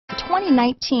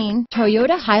2019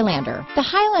 Toyota Highlander. The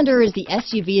Highlander is the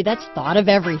SUV that's thought of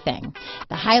everything.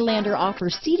 The Highlander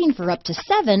offers seating for up to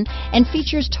 7 and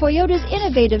features Toyota's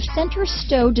innovative center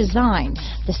stow design.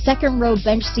 The second row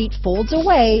bench seat folds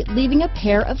away, leaving a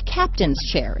pair of captain's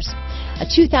chairs. A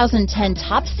 2010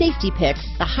 top safety pick,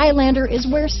 the Highlander is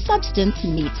where substance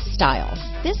meets style.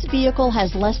 This vehicle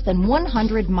has less than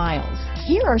 100 miles.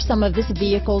 Here are some of this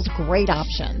vehicle's great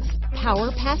options: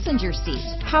 power passenger seat,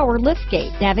 power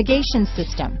liftgate, navigation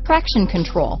system, traction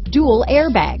control, dual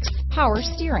airbags, power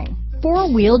steering,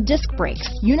 4-wheel disc brakes,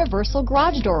 universal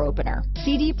garage door opener,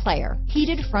 CD player,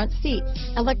 heated front seats,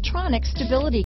 electronic stability